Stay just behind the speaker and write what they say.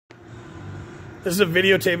This is a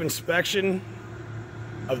videotape inspection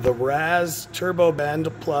of the RAS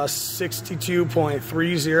Turbobend Plus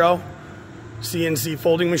 62.30 CNC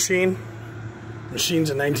folding machine. Machine's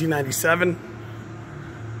in 1997.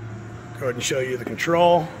 Go ahead and show you the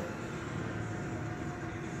control.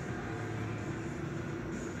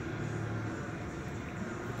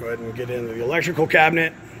 Go ahead and get into the electrical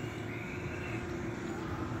cabinet.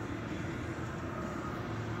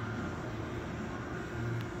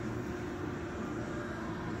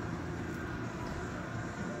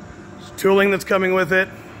 Tooling that's coming with it,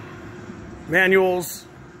 manuals,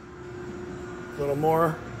 a little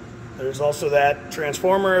more. There's also that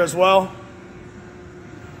transformer as well.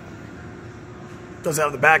 Does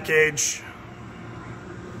have the back gauge.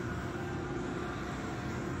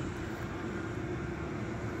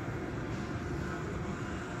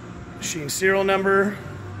 Machine serial number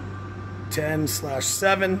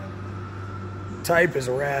 10/7. Type is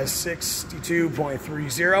a RAS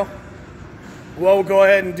 62.30. What we'll go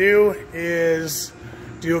ahead and do is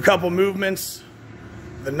do a couple movements,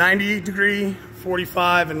 the 90 degree,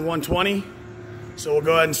 45, and 120. So we'll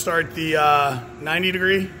go ahead and start the 90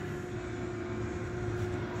 degree.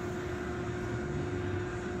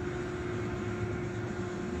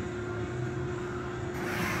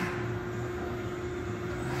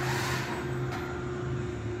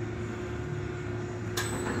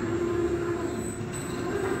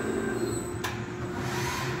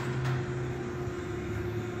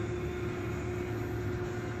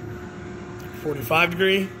 .45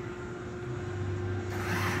 degree.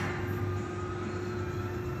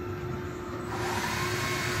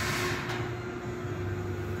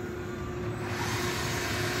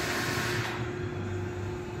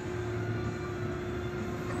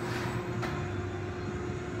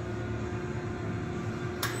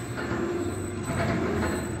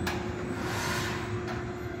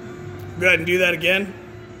 Go ahead and do that again.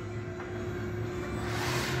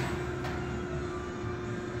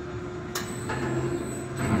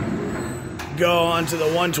 Go on to the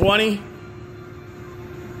 120.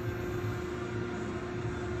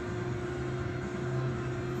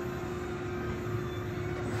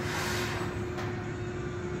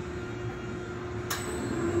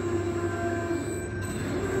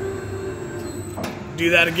 Do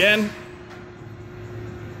that again.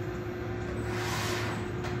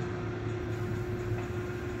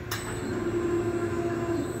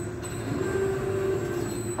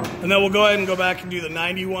 And then we'll go ahead and go back and do the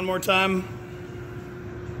 90 one more time.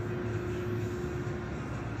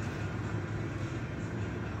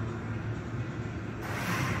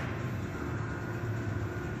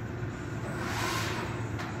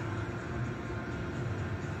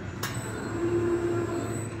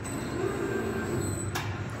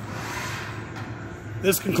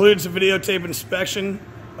 This concludes the videotape inspection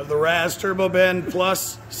of the RAS Turbobend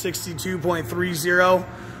Plus 62.30,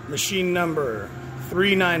 machine number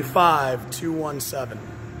 395217.